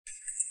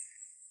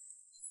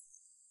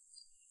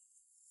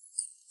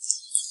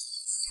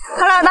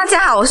Hello， 大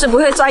家好，我是不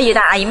会抓鱼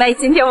的阿姨妹，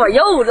今天我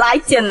又来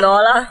捡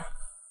螺了。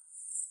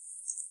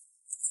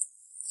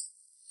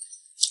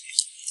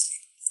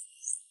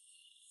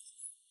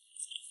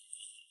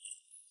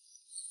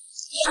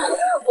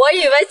我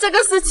以为这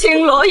个是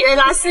青螺，原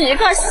来是一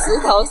块石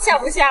头，像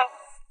不像？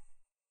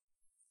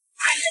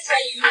这些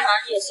鱼呢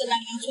也是刚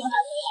刚出海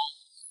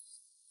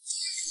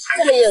回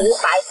来。这里有一个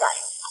白仔，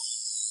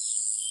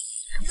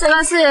这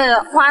个是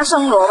花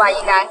生螺吧，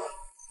应该。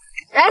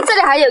哎，这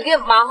里还有一个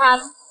麻花。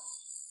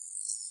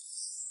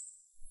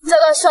 这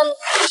个算挺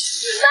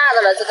大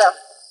的了，这个。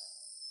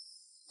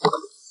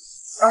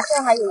然后现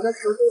在还有一个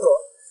猪肚螺，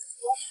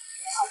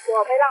好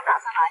多被浪打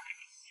上来。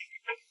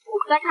我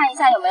再看一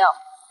下有没有。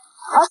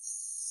啊，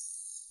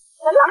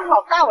这浪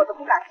好大，我都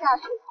不敢下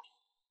去。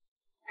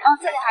然后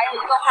这里还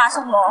有一个花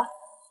生螺，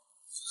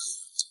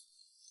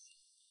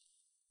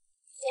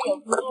这有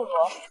猪肚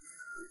螺，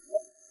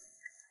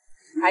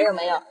还有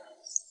没有？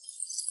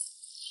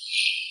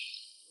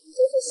这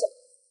是什么？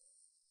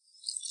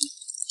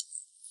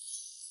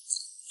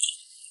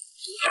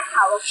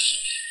 好了，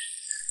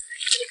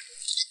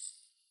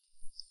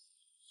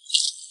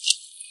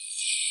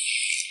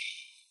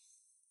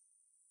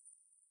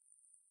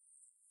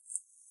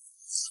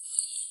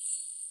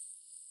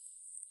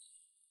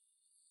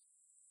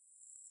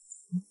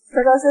这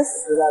个是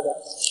死了的，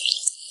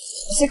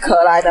是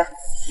壳来的。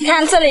你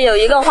看这里有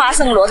一个花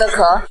生螺的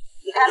壳，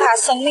你看它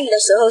生命的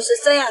时候是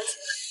这样子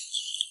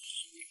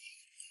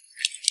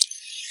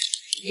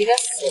的，一个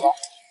死了，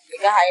一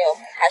个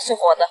还是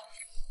活的。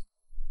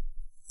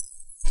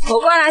 我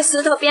过来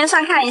石头边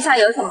上看一下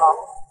有什么。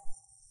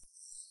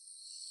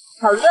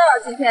好热啊，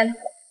今天。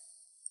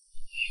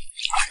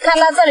看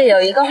到这里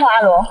有一个花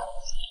螺，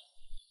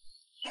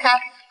看，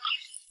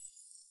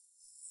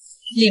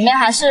里面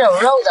还是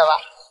有肉的吧？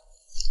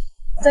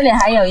这里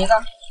还有一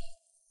个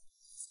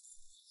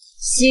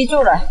吸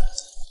住了。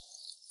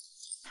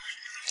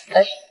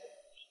哎，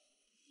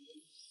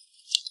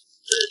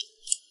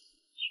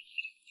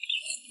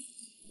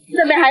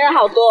这边还有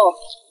好多，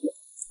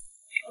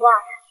哇！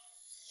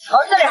 然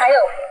后这里还有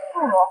肚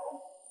螺，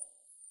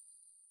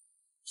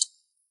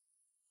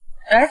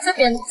哎，这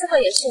边这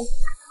个也是，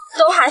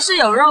都还是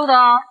有肉的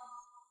哦。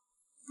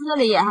这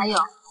里也还有，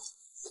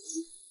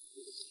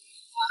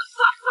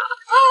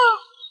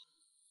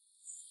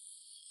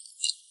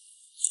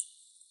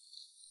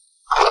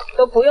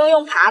都不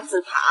用耙子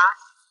耙。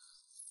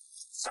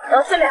然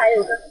后这里还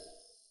有个，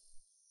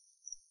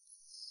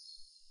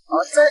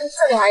哦，这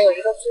里还有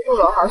一个猪肚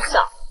螺，好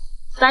小，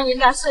但应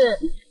该是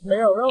没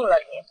有肉了，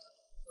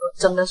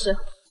真的是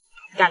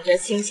感觉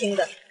轻轻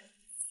的。哎，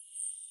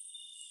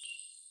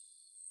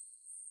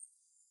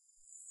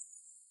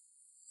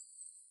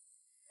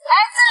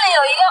这里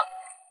有一个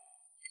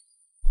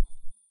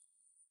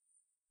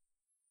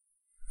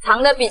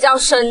藏的比较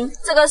深，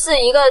这个是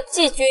一个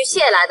寄居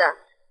蟹来的。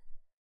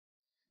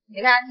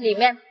你看里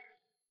面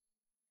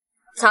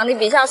藏的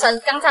比较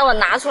深，刚才我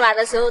拿出来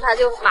的时候，它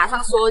就马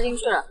上缩进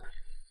去了。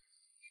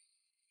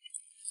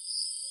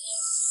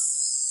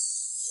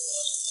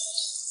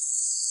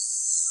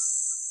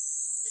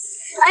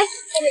 哎，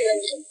这里有一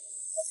个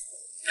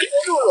猪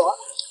肚螺，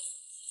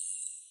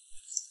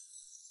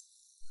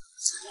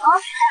然后还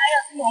有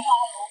这种花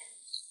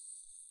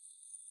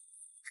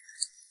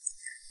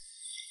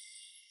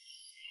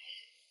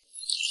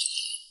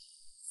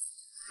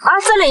螺。啊，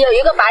这里有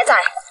一个白仔，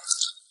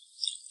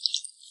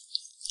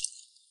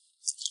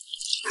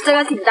这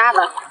个挺大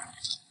的，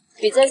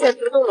比这些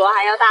猪肚螺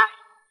还要大。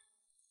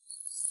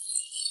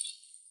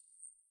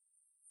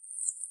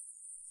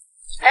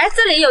哎，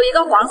这里有一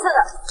个黄色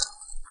的。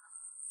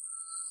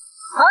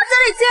 哦，这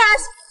里竟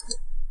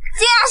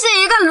然是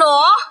一个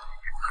螺，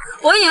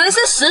我以为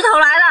是石头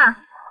来的，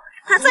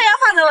它这样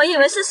放着，我以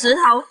为是石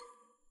头，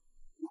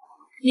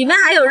里面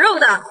还有肉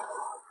的，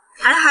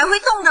还会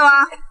动的吗？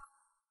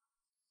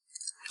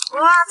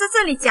哇，在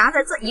这里夹着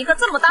一个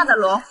这么大的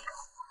螺，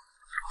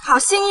好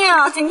幸运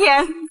哦！今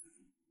天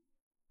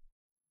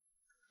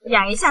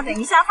养一下，等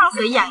一下放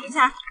水养一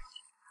下，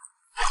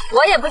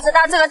我也不知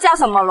道这个叫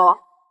什么螺。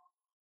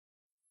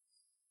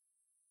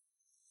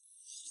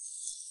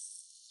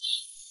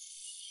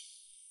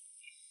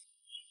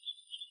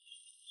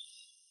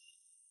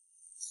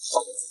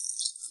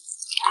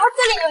 哦，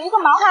这里有一个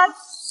毛花，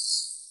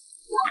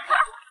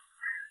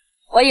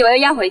我以为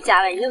要回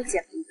家了，又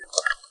捡。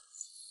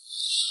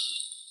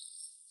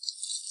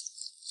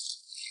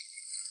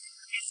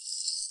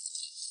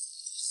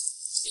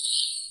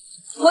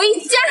回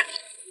家。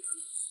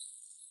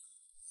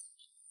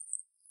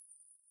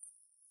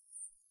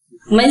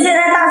我们现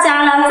在到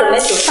家了，准备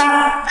煮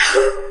饭。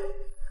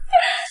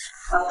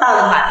我倒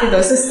的满地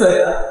都是水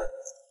了。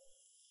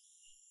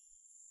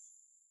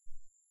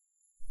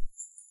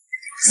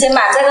 先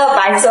把这个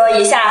白灼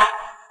一下，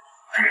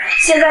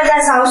现在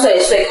在烧水，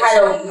水开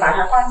了，我们把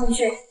它放进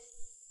去，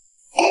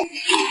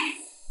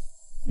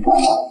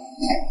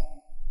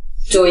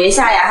煮一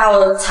下，然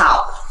后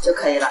炒就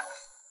可以了。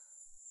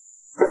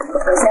我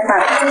先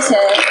把这些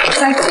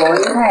再裹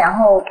一下，然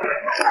后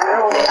把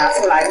肉拿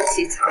出来一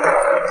起炒。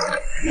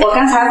我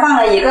刚才放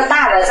了一个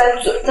大的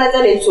在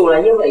这里煮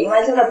了一会，因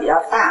为这个比较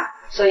大，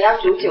所以要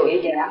煮久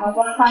一点，然后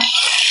再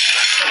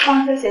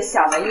放这些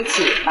小的一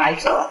起来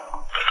煮。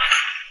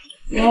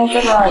因为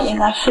这个应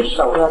该是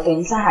熟了，等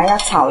一下还要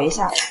炒一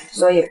下，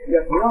所以也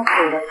不用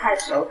煮得太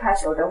熟，太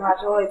熟的话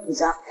就会比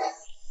较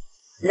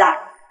软。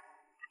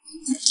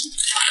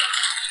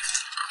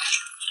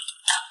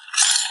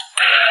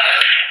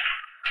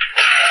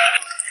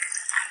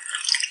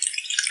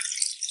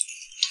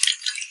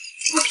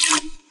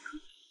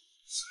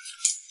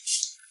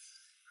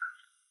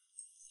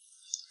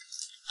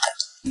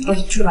我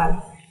就出来了，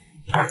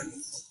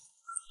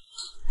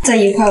这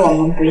一块我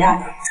们不要。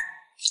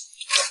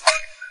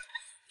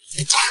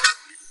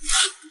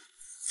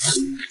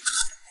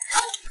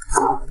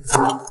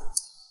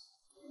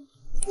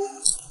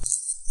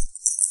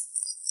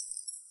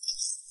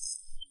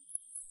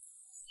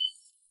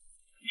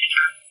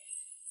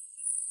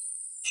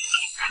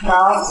然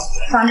后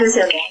放这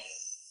些螺。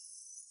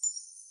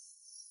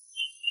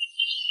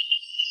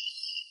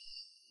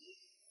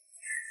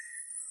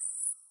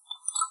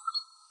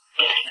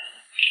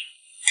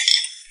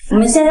我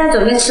们现在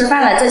准备吃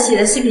饭了，这期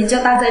的视频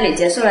就到这里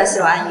结束了。喜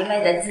欢一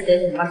妹的记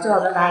得关注我，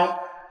拜拜。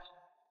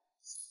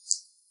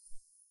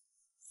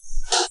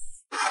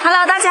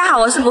Hello， 大家好，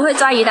我是不会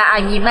抓鱼的阿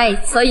渔妹，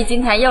所以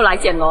今天又来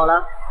捡螺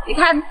了。你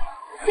看，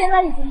现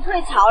在已经退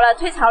潮了，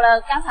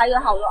刚才有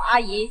好多阿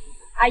姨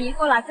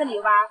过来这里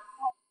挖，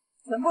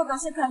全部都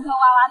是坑坑洼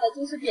洼的，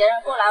就是别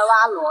人过来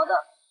挖螺的。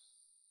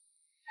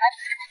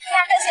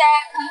看这些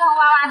坑坑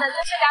洼洼的，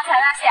就是刚才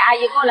那些阿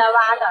姨过来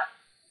挖的。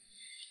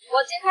我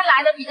今天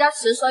来的比较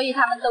迟，所以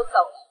他们都走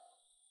了。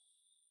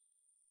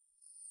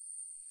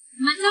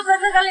你们就在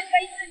这个位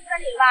置这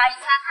里挖一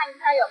下，看一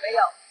下有没有。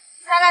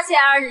像那些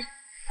阿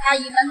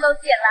姨们都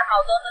捡了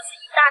好多，都是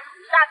一大桶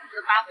一大桶的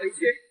搬回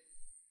去。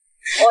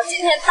我今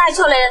天带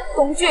错了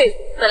工具，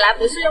本来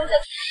不是用这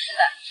个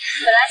的，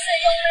本来是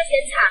用那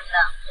些铲的，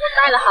我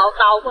带了豪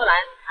刀过来，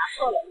拿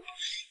错了。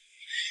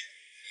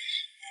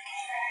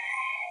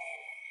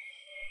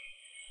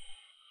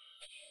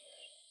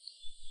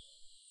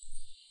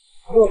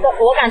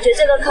我感觉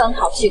这个坑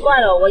好奇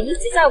怪了，我一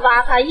直在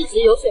挖，它一直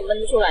有水闷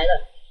出来的。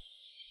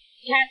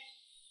你看，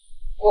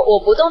我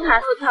不动它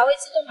会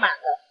自动满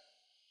的。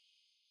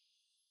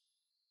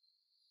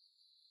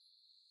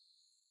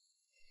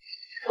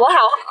我很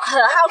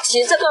好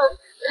奇这个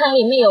坑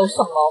里面有什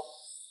么。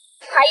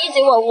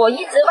我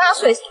一直挖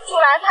水出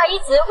来，它一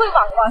直会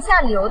往下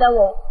流的。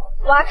我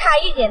挖开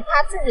一点，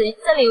它自己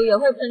这里也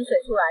会喷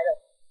水出来的。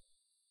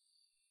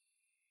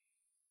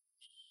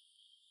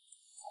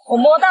我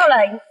摸到了。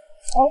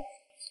哦，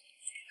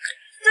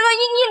这个硬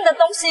硬的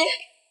东西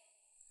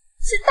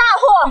是大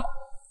货，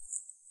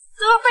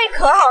这个贝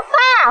壳好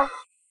大，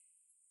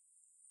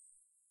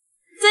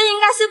这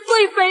应该是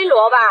贵妃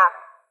螺吧？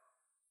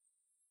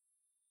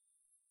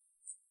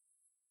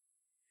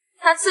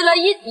它吃了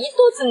一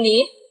肚子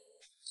泥。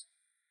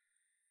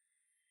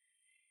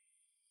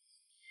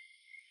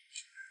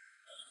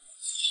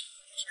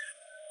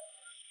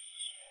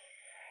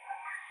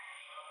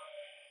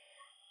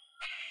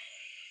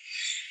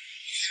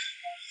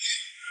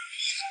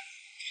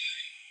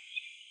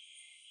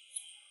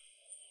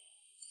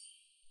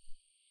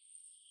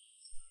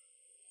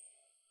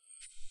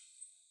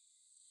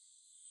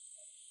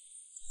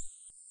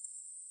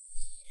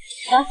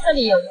这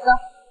里有一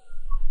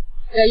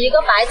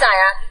个白仔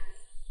啊，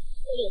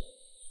这里，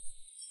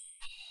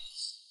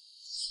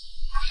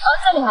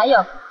这里还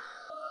有，这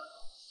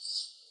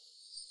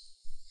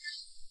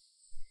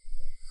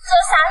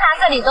沙滩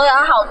这里都有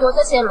好多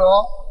这些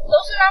螺，都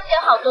是那些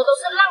好多都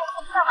是浪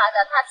冲上来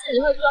的，它自己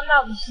会钻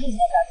到里面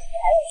的，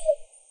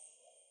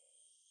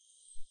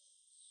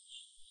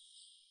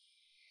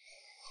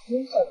这里还有一个，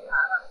用手拿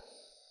了。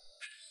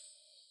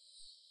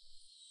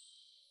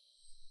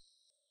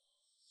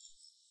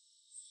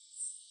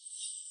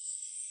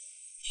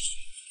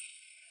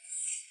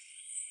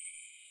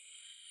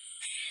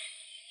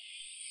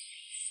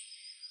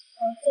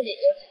这里有一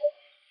个，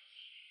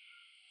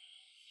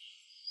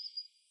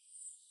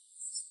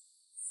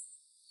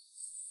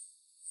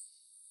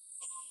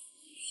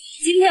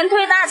今天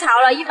退大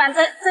潮了，一般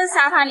这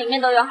沙滩里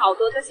面都有好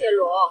多这些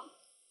螺。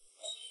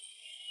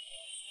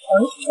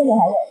这里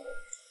还有，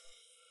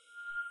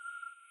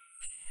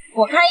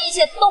我看一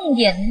些洞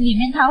眼里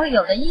面它会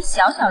有的一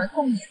小小的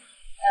洞眼，这里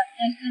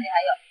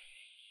还有。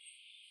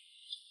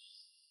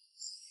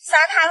沙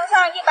滩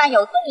上一般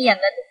有洞眼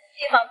的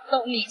地方，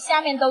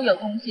下面都有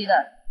东西的。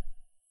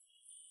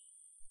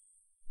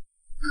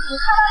我看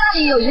到那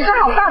里有一个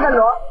好大的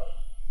螺，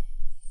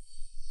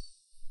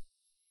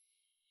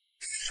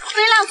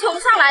被浪冲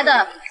上来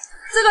的，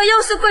这个又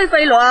是贵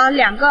妃螺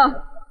，2个，好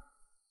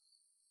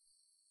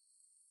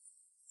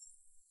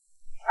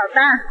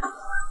大。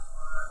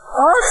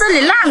这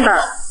里烂的，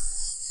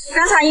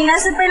刚才应该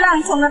是被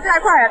浪冲的太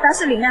快了，但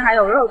是里面还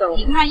有肉的。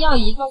你看，要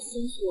一个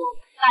叔叔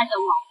带着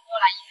网过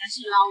来，应该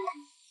是捞网。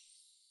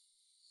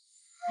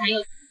还有，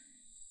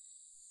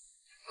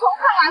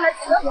看完了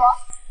几个螺，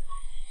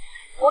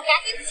我赶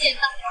紧捡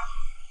到。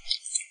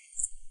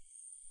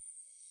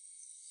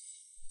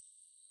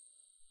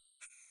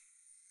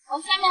我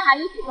下面还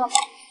有几个，捏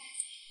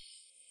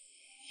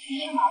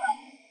好了，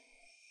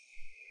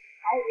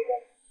还有一个，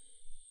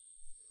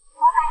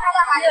我看到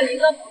还有一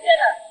个不见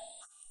了，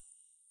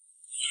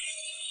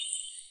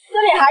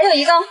这里还有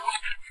一个，哦，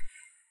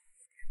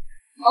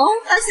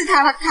但是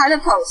它开了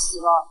口死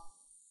了，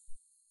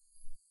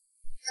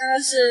这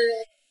是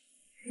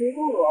鱼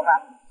肚螺吧？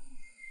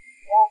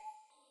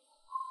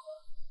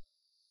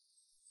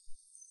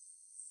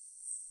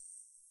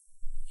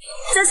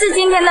这是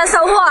今天的收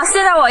获，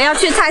现在我要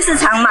去菜市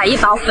场买一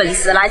包粉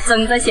丝来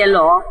蒸这些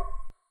螺。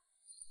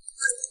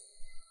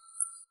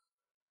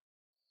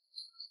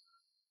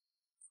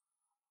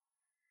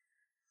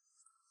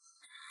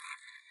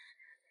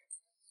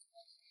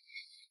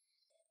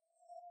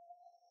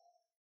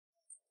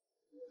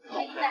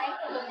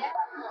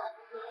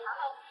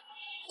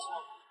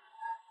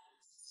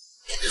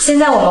现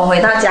在我们回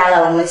到家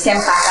了，我们先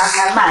把刚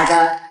才买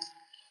的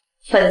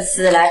粉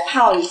丝来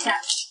泡一下。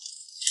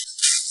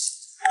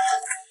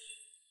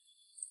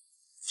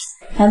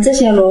然后这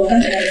些螺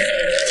刚才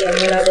捡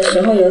回来的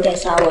时候有点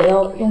沙，我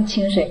要用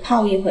清水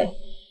泡一会。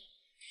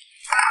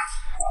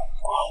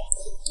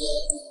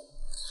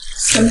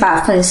先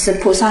把粉丝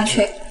铺上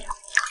去。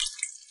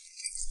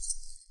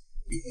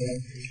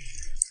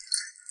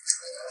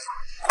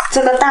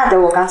这个大的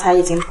我刚才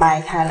已经掰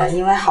开了，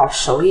因为好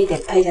熟一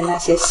点，配着那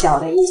些小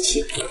的一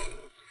起煮。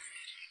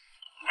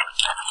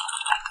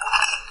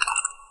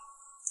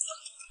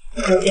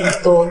有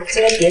点多，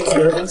这个碟子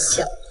有点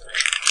小。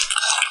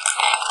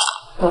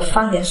我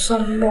放点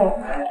蒜末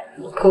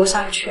铺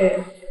上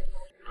去，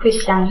会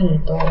香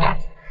很多。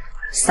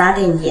撒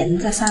点盐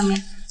在上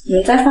面，你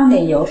们再放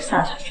点油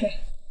撒上去，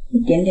一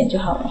点点就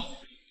好了。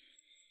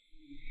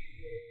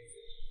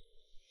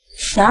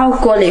然后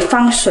锅里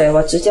放水，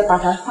我直接把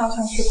它放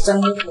上去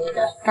蒸一会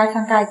的，盖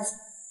上盖子。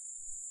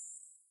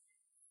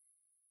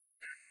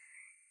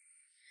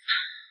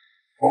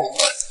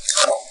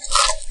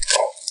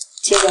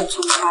切点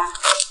葱花，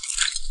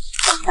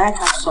等待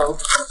它熟。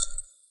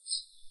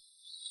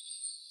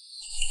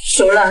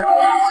熟了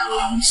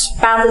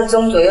，8分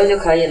钟左右就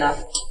可以了。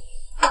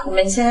我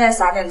们现在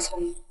撒点葱。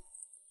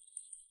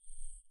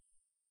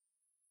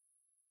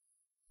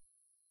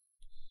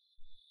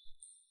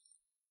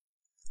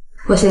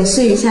我先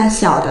试一下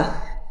小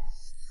的，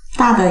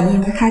大的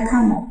应该开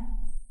烫了。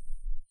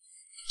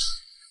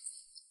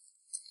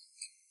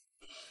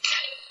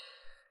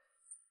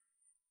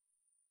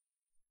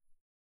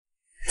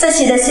这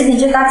期的视频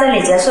就到这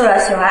里结束了，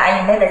喜欢阿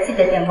姨妹的记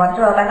得点关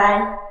注哦，拜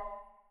拜。